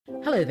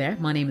Hello there,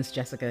 my name is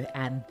Jessica,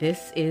 and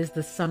this is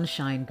the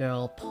Sunshine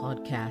Girl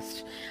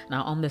podcast.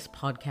 Now, on this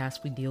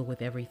podcast, we deal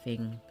with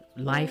everything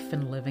life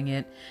and living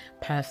it,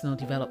 personal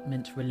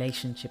development,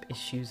 relationship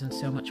issues, and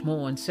so much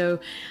more. And so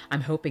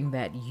I'm hoping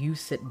that you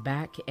sit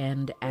back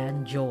and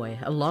enjoy.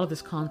 A lot of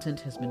this content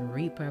has been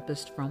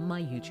repurposed from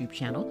my YouTube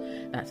channel.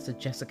 That's the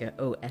Jessica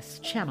OS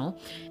channel.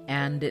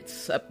 And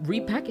it's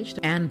repackaged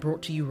and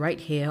brought to you right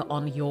here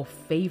on your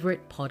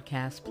favorite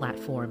podcast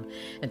platform.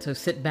 And so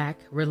sit back,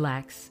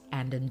 relax,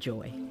 and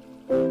enjoy.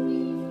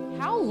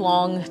 How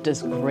long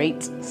does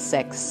great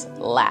sex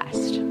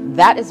last?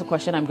 That is the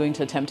question I'm going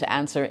to attempt to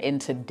answer in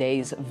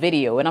today's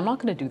video, and I'm not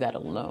going to do that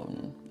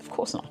alone. Of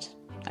course not.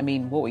 I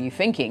mean, what were you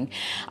thinking?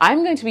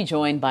 I'm going to be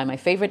joined by my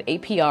favorite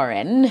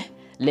APRN,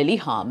 Lily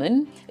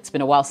Harmon. It's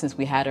been a while since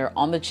we had her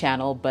on the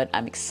channel, but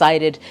I'm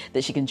excited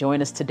that she can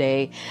join us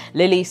today.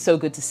 Lily, so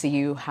good to see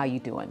you. How you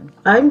doing?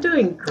 I'm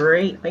doing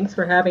great. Thanks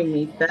for having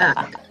me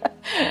back.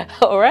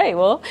 All right.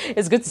 Well,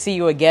 it's good to see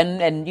you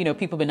again. And, you know,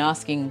 people have been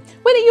asking,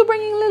 when are you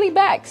bringing Lily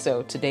back?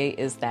 So today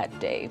is that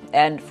day.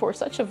 And for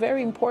such a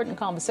very important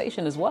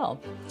conversation as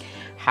well.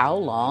 How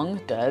long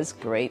does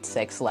great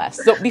sex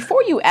last? So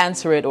before you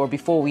answer it, or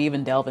before we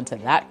even delve into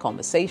that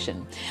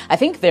conversation, I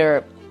think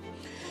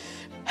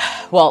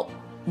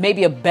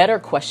maybe a better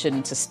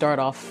question to start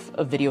off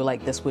a video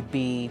like this would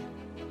be,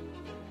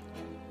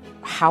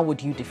 how would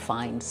you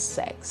define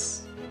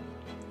sex,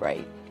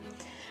 right?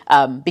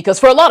 Because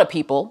for a lot of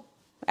people,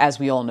 as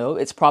we all know,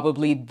 it's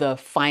probably the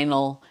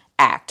final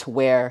act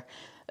where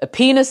a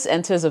penis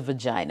enters a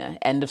vagina.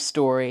 End of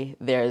story.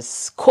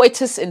 There's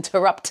coitus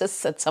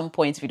interruptus at some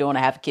point if you don't want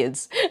to have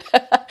kids.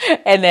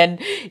 And then,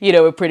 you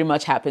know, it pretty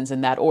much happens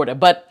in that order.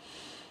 But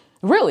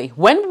really,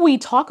 when we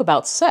talk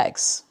about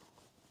sex,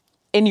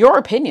 in your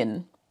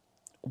opinion,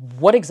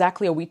 what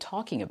exactly are we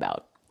talking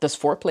about? Does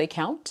foreplay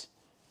count?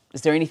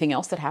 Is there anything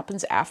else that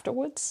happens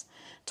afterwards?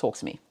 Talk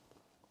to me.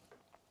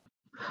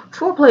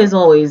 Foreplay is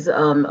always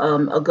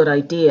a good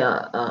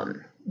idea,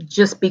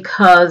 just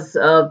because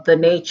of the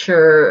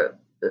nature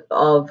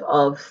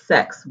of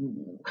sex.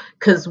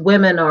 Because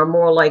women are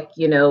more like,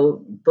 you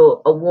know,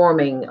 a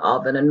warming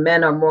oven, and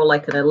men are more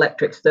like an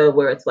electric stove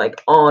where it's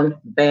like on,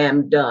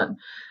 bam, done.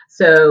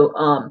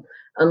 So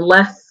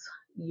unless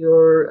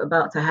you're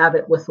about to have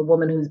it with a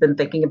woman who's been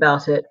thinking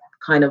about it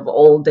kind of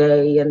all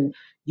day, and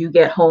you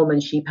get home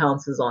and she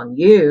pounces on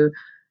you,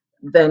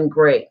 then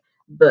great.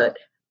 But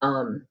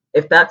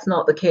if that's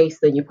not the case,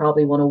 then you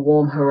probably want to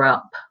warm her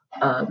up,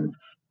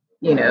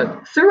 you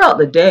know, throughout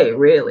the day,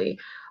 really,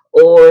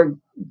 or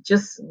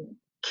just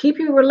keep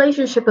your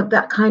relationship at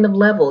that kind of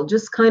level.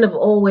 Just kind of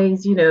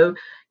always,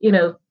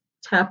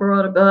 tap her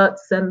on the butt,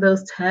 send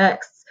those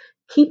texts,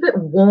 keep it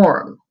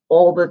warm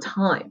all the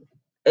time.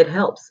 It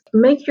helps.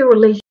 Make your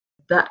relationship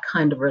that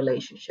kind of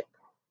relationship.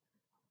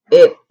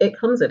 It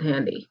comes in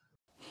handy.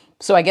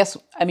 So I guess,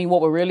 I mean,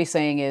 what we're really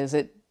saying is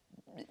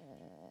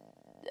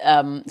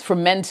for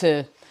men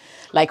to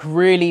like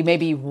really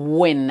maybe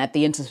win at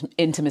the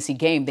intimacy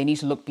game, they need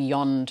to look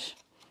beyond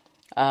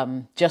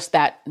just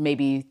that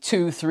maybe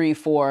 2, 3,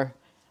 4,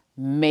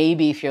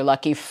 maybe if you're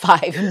lucky,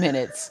 5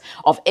 minutes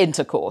of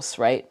intercourse,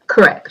 right?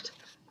 Correct.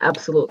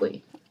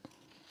 Absolutely.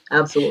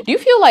 Absolutely. Do you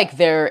feel like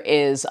there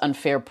is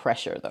unfair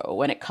pressure, though,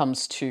 when it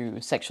comes to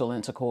sexual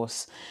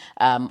intercourse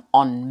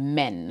on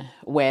men,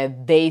 where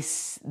they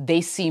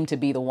seem to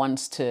be the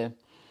ones to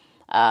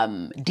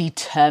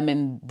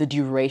determine the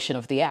duration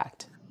of the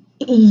act?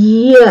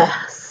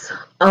 Yes.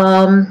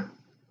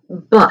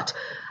 But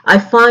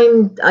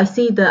I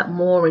see that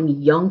more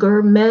in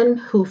younger men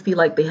who feel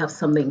like they have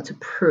something to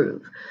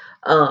prove.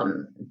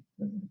 Um,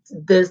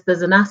 there's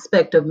an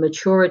aspect of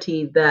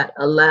maturity that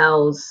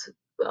allows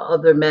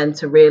other men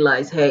to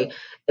realize, hey,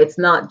 it's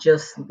not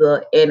just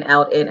the in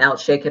out,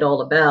 shake it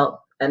all about,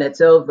 and it's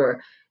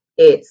over.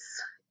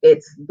 It's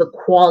the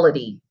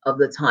quality of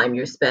the time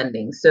you're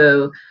spending.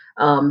 So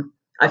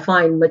I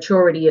find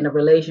maturity in a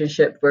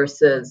relationship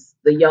versus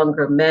the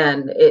younger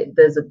men,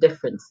 there's a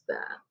difference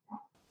there.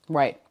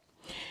 Right.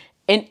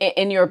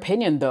 In your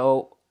opinion,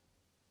 though,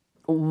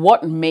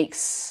 what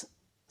makes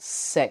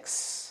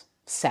sex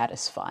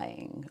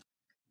satisfying?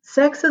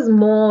 Sex is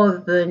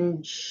more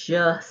than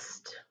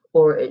just,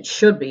 or it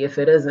should be if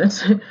it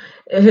isn't,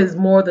 it is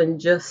more than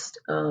just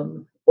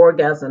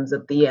orgasms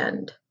at the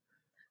end.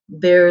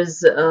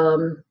 There's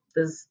a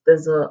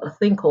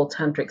thing called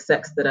tantric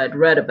sex that I'd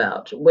read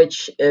about,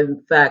 which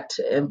in fact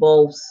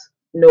involves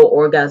no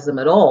orgasm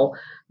at all,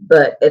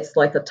 but it's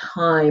like a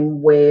time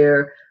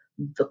where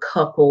the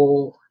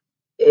couple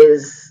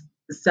is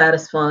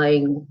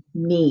satisfying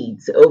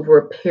needs over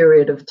a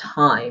period of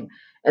time,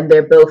 and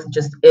they're both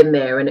just in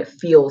there and it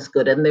feels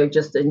good and they're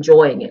just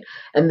enjoying it,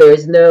 and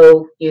there's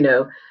no,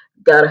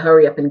 gotta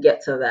hurry up and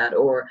get to that,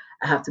 or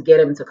I have to get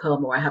him to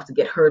come, or I have to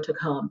get her to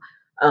come,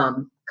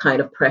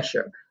 kind of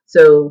pressure.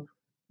 So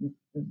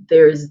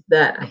there's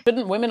that.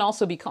 Shouldn't women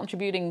also be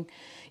contributing,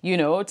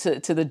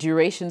 to the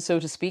duration, so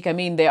to speak? I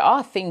mean, there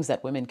are things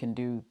that women can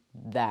do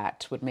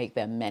that would make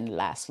their men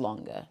last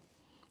longer.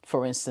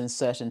 For instance,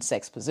 certain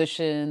sex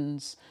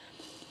positions,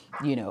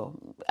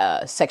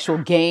 sexual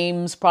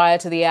games prior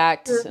to the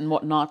act and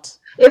whatnot?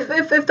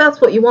 If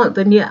that's what you want,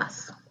 then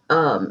yes.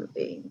 Um,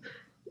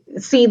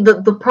 See,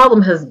 the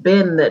problem has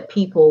been that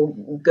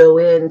people go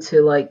in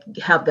to like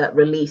have that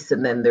release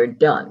and then they're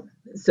done.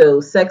 So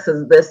sex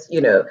is this,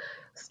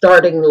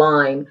 starting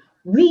line.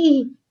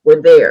 We were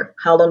there.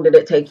 How long did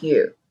it take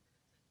you?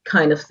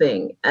 Kind of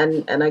thing.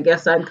 And I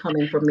guess I'm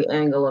coming from the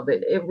angle of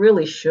it. It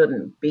really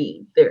shouldn't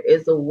be. There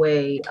is a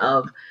way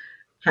of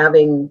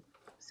having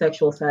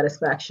sexual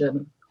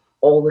satisfaction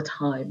all the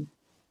time.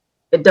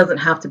 It doesn't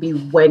have to be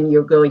when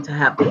you're going to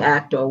have the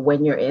act or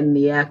when you're in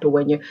the act or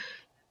when you're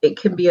it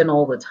can be an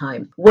all the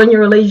time. When your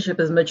relationship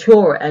is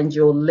mature and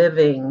you're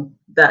living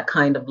that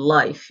kind of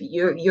life,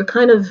 you're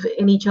kind of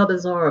in each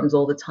other's arms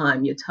all the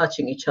time. You're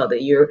touching each other.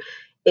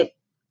 It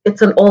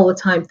it's an all the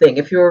time thing.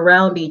 If you're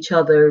around each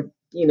other,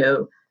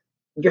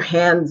 your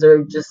hands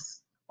are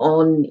just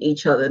on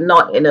each other,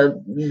 not in a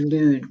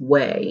lewd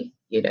way.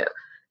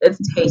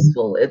 It's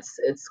tasteful. It's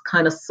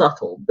kind of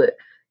subtle, but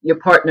your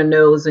partner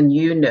knows and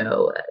you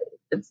know.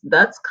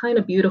 That's kind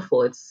of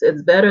beautiful. It's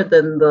better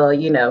than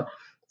the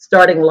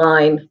starting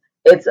line.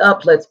 It's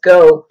up. Let's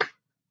go.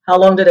 How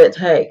long did it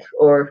take?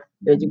 Or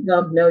did you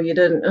come? No, you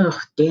didn't. Oh,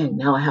 dang!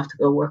 Now I have to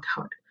go work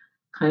hard.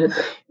 Kind of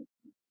thing.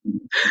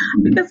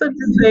 I guess I'm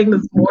just saying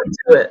there's more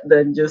to it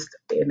than just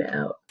in and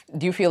out.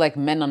 Do you feel like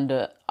men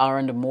are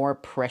under more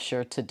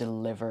pressure to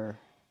deliver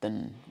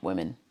than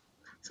women?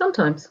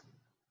 Sometimes.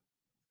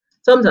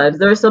 Sometimes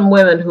there are some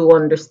women who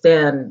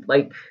understand,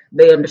 like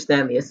they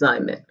understand the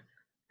assignment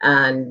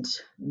and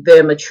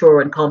they're mature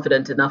and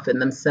confident enough in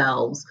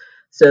themselves.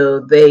 So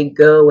they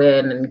go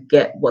in and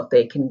get what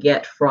they can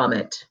get from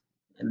it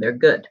and they're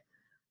good.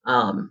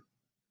 Um,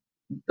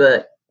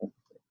 but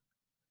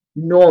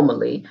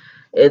normally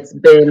it's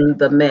been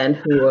the men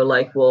who are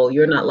like, well,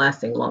 you're not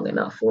lasting long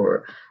enough,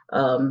 or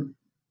um,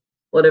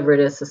 whatever it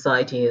is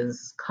society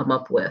has come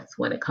up with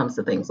when it comes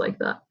to things like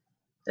that.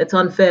 It's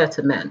unfair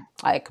to men.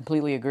 I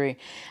completely agree.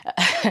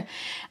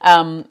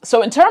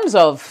 So, in terms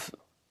of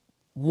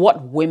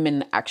what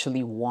women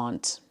actually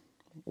want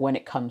when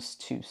it comes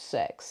to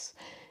sex,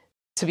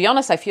 to be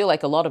honest, I feel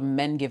like a lot of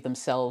men give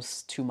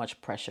themselves too much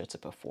pressure to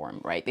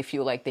perform, right? They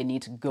feel like they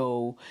need to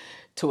go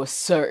to a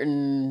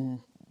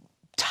certain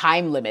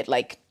time limit,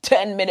 like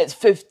 10 minutes,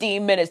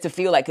 15 minutes to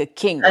feel like a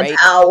king, An right?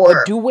 But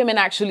hour. do women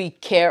actually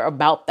care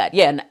about that?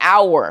 Yeah, an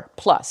hour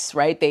plus,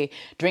 right? They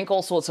drink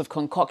all sorts of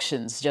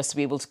concoctions just to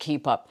be able to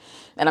keep up.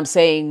 And I'm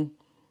saying,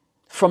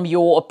 from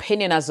your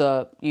opinion as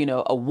a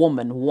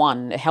woman,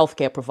 one, a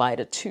healthcare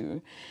provider,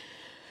 two,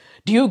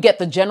 do you get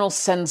the general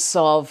sense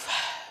of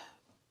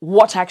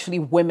what actually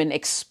women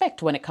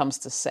expect when it comes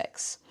to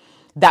sex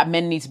that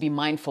men need to be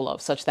mindful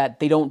of, such that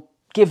they don't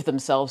give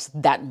themselves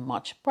that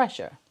much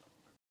pressure?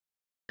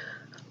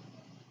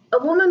 A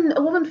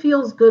woman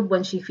feels good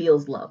when she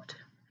feels loved.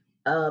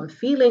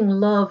 Feeling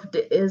loved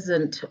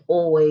isn't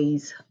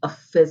always a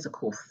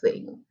physical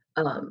thing.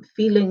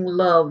 Feeling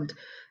loved,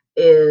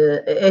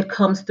 it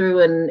comes through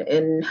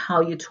in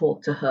how you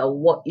talk to her,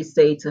 what you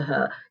say to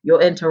her,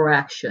 your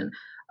interaction.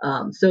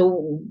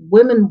 So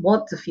men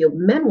want to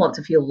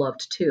feel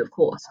loved too, of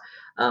course.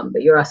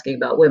 But you're asking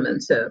about women,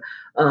 so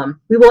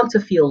we want to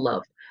feel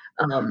loved.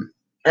 Um,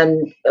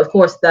 and of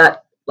course,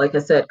 that, like I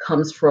said,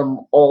 comes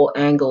from all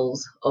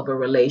angles of a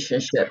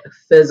relationship: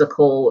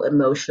 physical,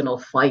 emotional,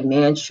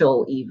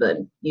 financial,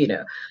 even,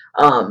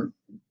 um,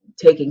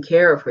 taking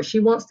care of her. She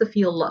wants to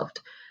feel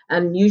loved.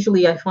 And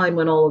usually, I find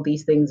when all of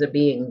these things are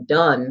being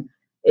done,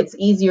 it's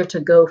easier to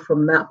go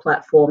from that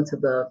platform to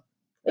the,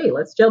 hey,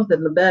 let's jump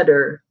in the bed,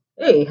 or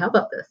hey, how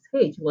about this?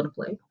 Hey, do you want to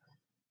play?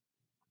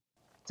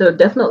 So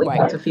definitely Right.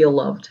 want to feel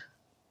loved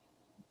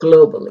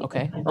globally,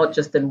 Okay. not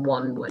just in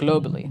one way.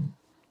 Globally.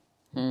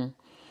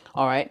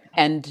 All right.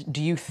 And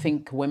do you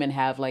think women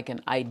have like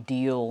an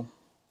ideal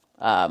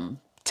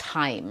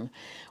time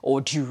or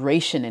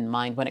duration in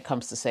mind when it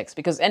comes to sex?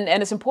 Because and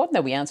it's important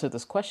that we answer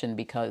this question,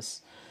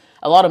 because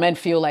a lot of men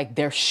feel like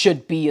there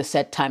should be a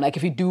set time. Like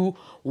if you do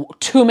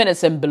 2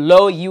 minutes and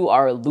below, you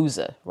are a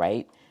loser,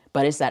 right?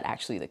 But is that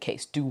actually the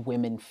case? Do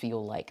women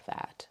feel like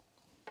that?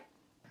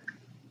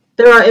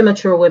 There are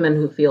immature women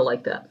who feel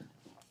like that.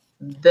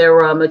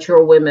 There are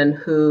mature women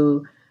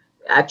who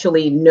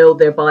actually know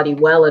their body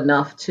well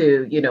enough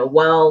to,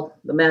 while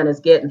the man is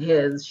getting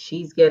his,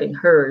 she's getting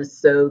hers.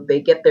 So they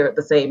get there at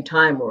the same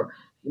time, or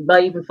you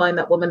might even find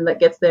that woman that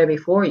gets there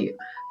before you.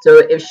 So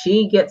if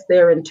she gets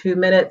there in 2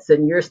 minutes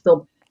and you're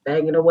still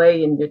banging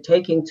away and you're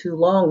taking too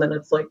long, then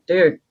it's like,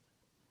 dude,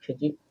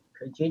 could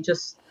you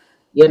just,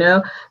 you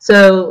know?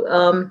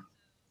 So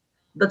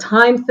the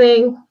time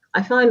thing,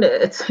 I find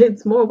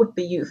it's more with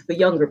the youth, the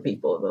younger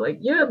people. They're like,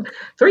 yeah,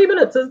 3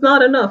 minutes is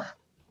not enough,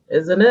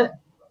 isn't it?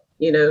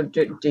 Do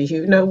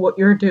you know what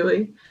you're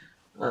doing?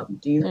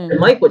 Do you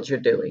like what you're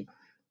doing?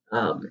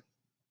 Um,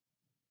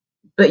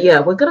 but yeah,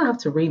 we're gonna have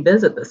to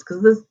revisit this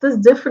because there's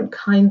different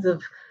kinds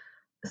of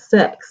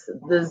sex.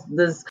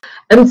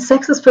 And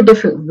sex is for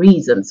different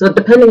reasons. So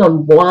depending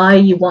on why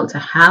you want to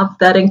have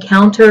that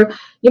encounter,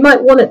 you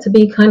might want it to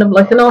be kind of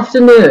like an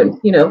afternoon,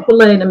 we're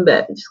laying in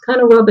bed, just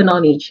kind of rubbing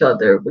on each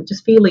other, we're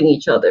just feeling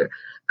each other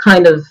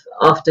kind of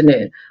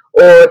afternoon.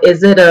 Or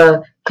is it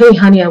a, hey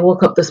honey, I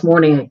woke up this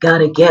morning, I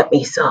gotta get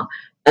me some.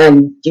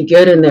 And you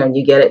get in there and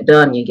you get it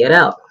done, you get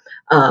out.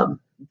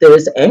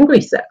 There's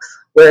angry sex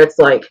where it's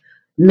like,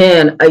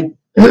 man,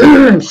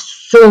 I'm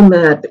so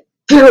mad,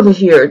 get over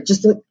here.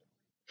 Just like,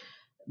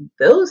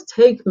 those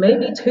take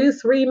maybe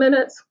 2-3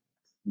 minutes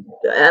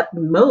at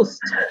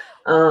most.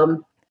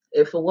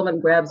 If a woman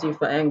grabs you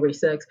for angry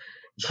sex,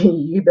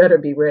 you better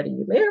be ready.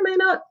 You may or may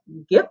not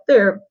get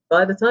there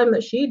by the time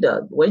that she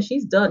does. When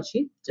she's done,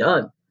 she's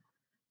done.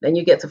 Then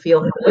you get to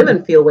feel how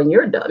women feel when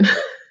you're done.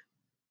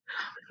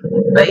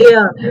 But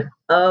yeah,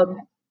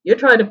 you're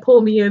trying to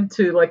pull me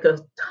into like a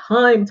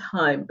time,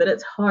 but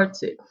it's hard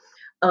to.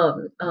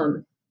 Um,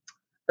 um,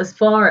 as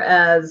far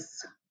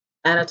as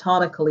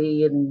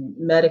anatomically and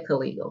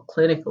medically or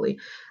clinically,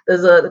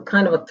 there's a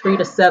kind of a 3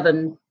 to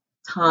 7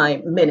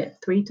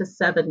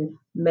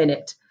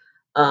 minute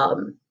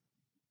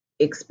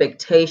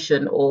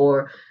expectation,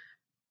 or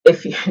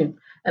if you, and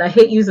I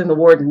hate using the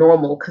word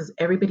normal because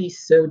everybody's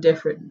so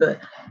different, but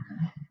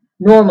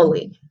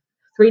normally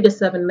 3 to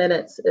 7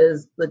 minutes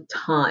is the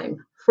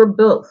time for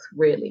both,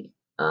 really.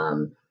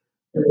 And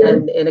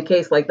in a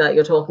case like that,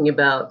 you're talking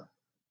about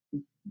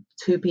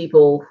two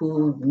people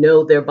who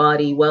know their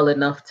body well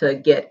enough to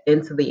get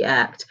into the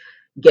act,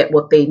 get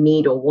what they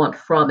need or want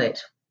from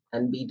it,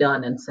 and be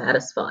done and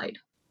satisfied.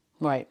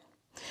 Right.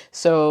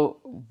 So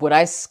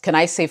can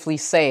I safely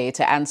say,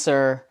 to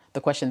answer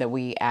the question that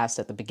we asked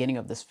at the beginning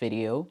of this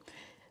video,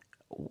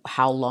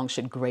 how long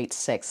should great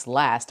sex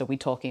last? Are we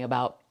talking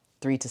about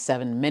 3 to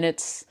 7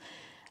 minutes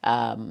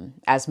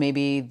as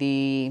maybe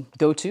the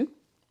go-to?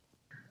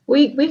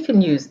 We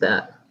can use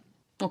that.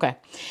 Okay.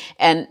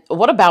 And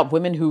what about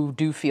women who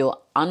do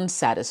feel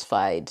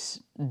unsatisfied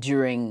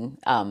during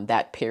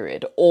that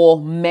period,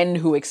 or men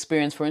who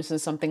experience, for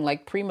instance, something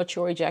like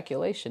premature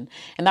ejaculation?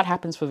 And that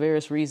happens for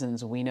various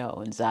reasons. We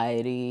know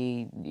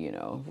anxiety,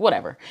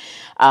 whatever.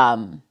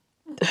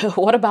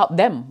 What about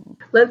them?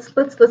 Let's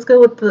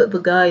go with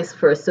the guys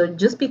first. So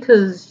just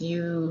because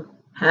you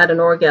had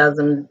an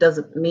orgasm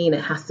doesn't mean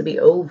it has to be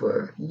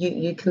over.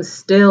 You can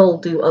still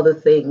do other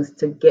things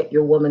to get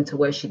your woman to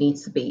where she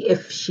needs to be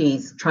if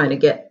she's trying to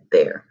get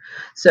there.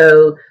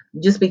 So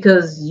just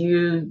because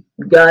you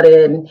got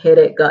in, hit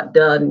it, got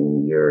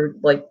done, you're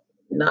like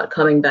not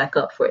coming back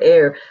up for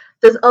air,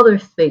 there's other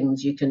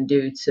things you can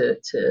do to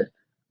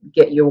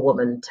get your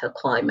woman to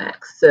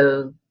climax.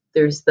 So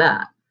there's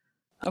that.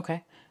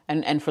 Okay.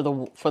 And for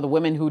the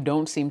women who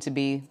don't seem to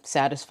be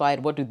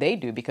satisfied, what do they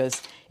do?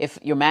 Because if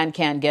your man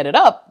can't get it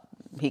up,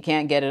 he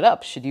can't get it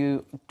up. Should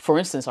you, for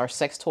instance, are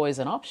sex toys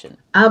an option?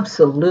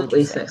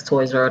 Absolutely, sex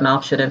toys are an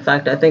option. In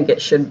fact, I think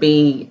it should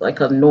be like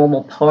a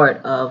normal part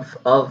of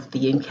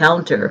the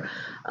encounter.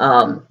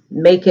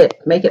 Make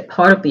it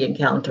part of the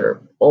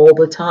encounter all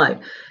the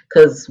time.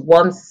 Because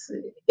once,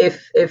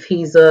 if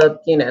he's a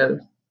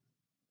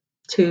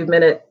 2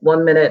 minute,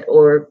 1 minute,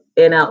 or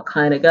in out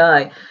kind of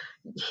guy,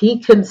 he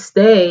can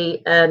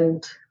stay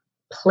and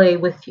play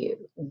with you,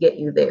 get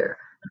you there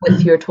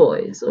with your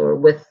toys or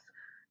with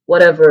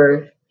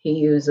whatever he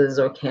uses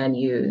or can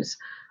use.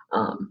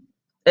 And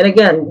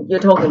again,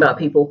 you're talking about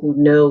people who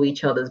know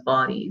each other's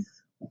bodies.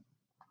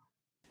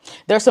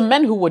 There are some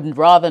men who would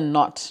rather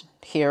not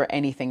hear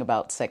anything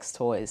about sex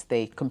toys.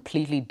 They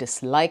completely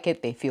dislike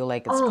it. They feel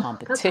like it's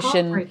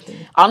competition,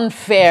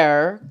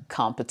 unfair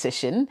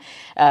competition.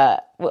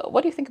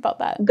 What do you think about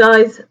that?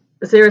 Guys,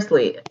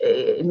 seriously,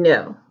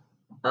 no.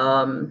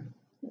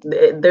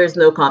 There's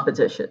no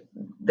competition.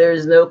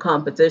 There's no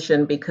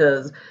competition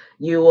because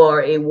you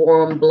are a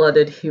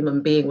warm-blooded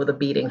human being with a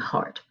beating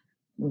heart.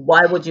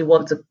 Why would you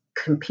want to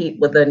compete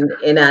with an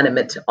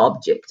inanimate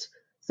object?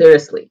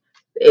 Seriously,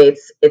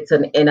 it's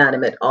an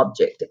inanimate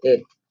object.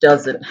 It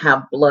doesn't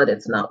have blood.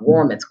 It's not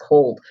warm. It's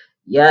cold.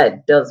 Yeah,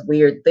 it does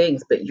weird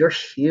things, but you're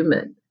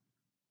human.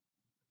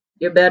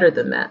 You're better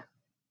than that.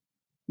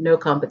 No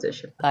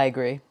competition. I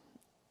agree.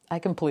 I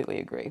completely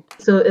agree.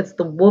 So it's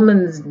the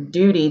woman's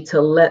duty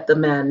to let the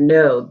man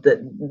know that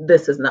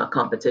this is not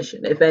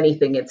competition. If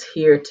anything, it's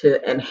here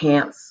to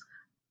enhance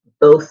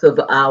both of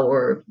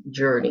our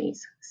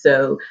journeys.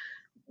 So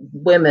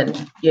women,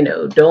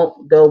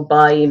 don't go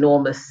buy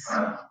enormous,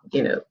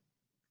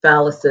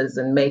 phalluses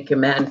and make your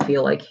man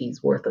feel like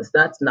he's worthless.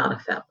 That's not a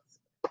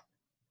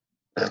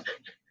phallus.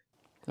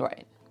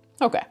 Right.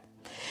 Okay.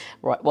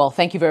 Right. Well,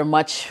 thank you very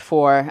much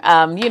for,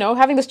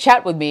 having this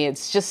chat with me.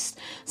 It's just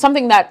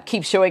something that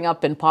keeps showing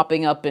up and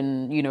popping up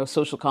in,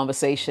 social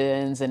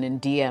conversations and in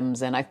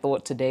DMs. And I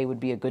thought today would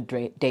be a good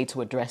day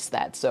to address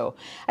that. So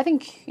I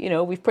think,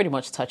 we've pretty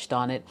much touched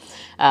on it.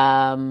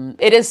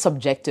 It is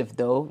subjective,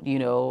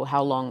 though,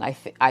 how long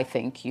I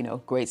think,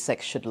 great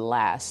sex should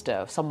last.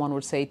 Someone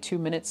would say 2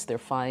 minutes. They're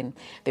fine.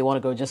 They want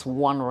to go just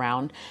one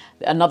round.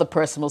 Another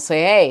person will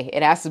say, hey,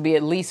 it has to be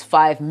at least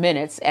 5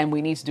 minutes and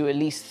we need to do at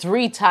least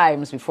 3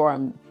 times before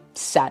I'm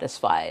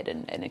satisfied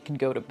and it can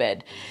go to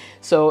bed.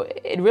 So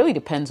it really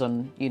depends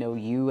on,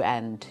 you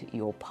and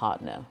your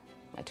partner.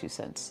 My 2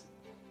 cents.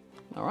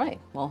 All right.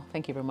 Well,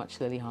 thank you very much,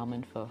 Lily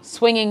Harmon, for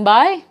swinging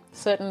by.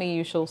 Certainly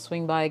you shall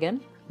swing by again.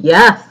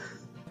 Yes.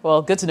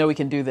 Well, good to know we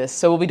can do this.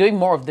 So we'll be doing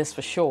more of this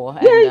for sure.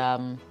 Yay.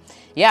 And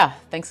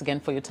thanks again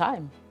for your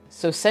time.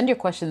 So send your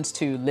questions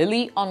to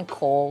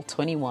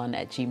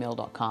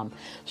lilyOnCall21@gmail.com.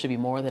 She'll be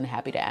more than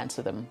happy to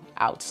answer them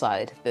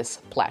outside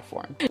this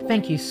platform.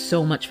 Thank you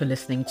so much for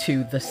listening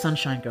to the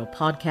Sunshine Girl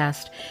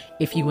podcast.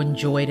 If you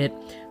enjoyed it,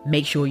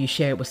 make sure you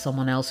share it with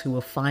someone else who will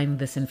find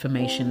this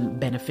information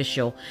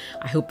beneficial.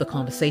 I hope the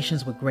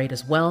conversations were great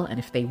as well. And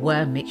if they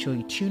were, make sure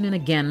you tune in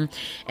again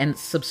and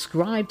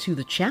subscribe to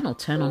the channel.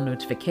 Turn on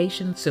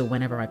notifications so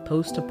whenever I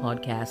post a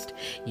podcast,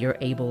 you're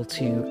able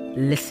to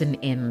listen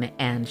in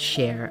and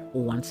share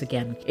once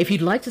again. If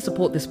you'd like to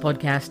support this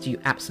podcast, you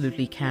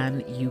absolutely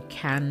can. You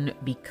can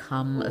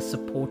become a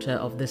supporter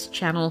of this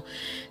channel.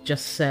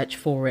 Just search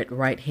for it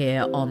right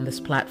here on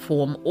this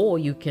platform, or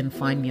you can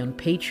find me on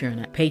Patreon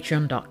at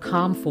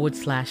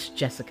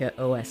patreon.com/Jessica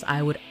OS.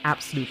 I would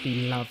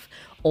absolutely love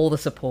all the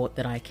support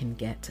that I can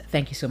get.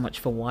 Thank you so much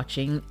for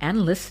watching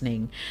and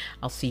listening.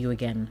 I'll see you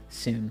again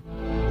soon.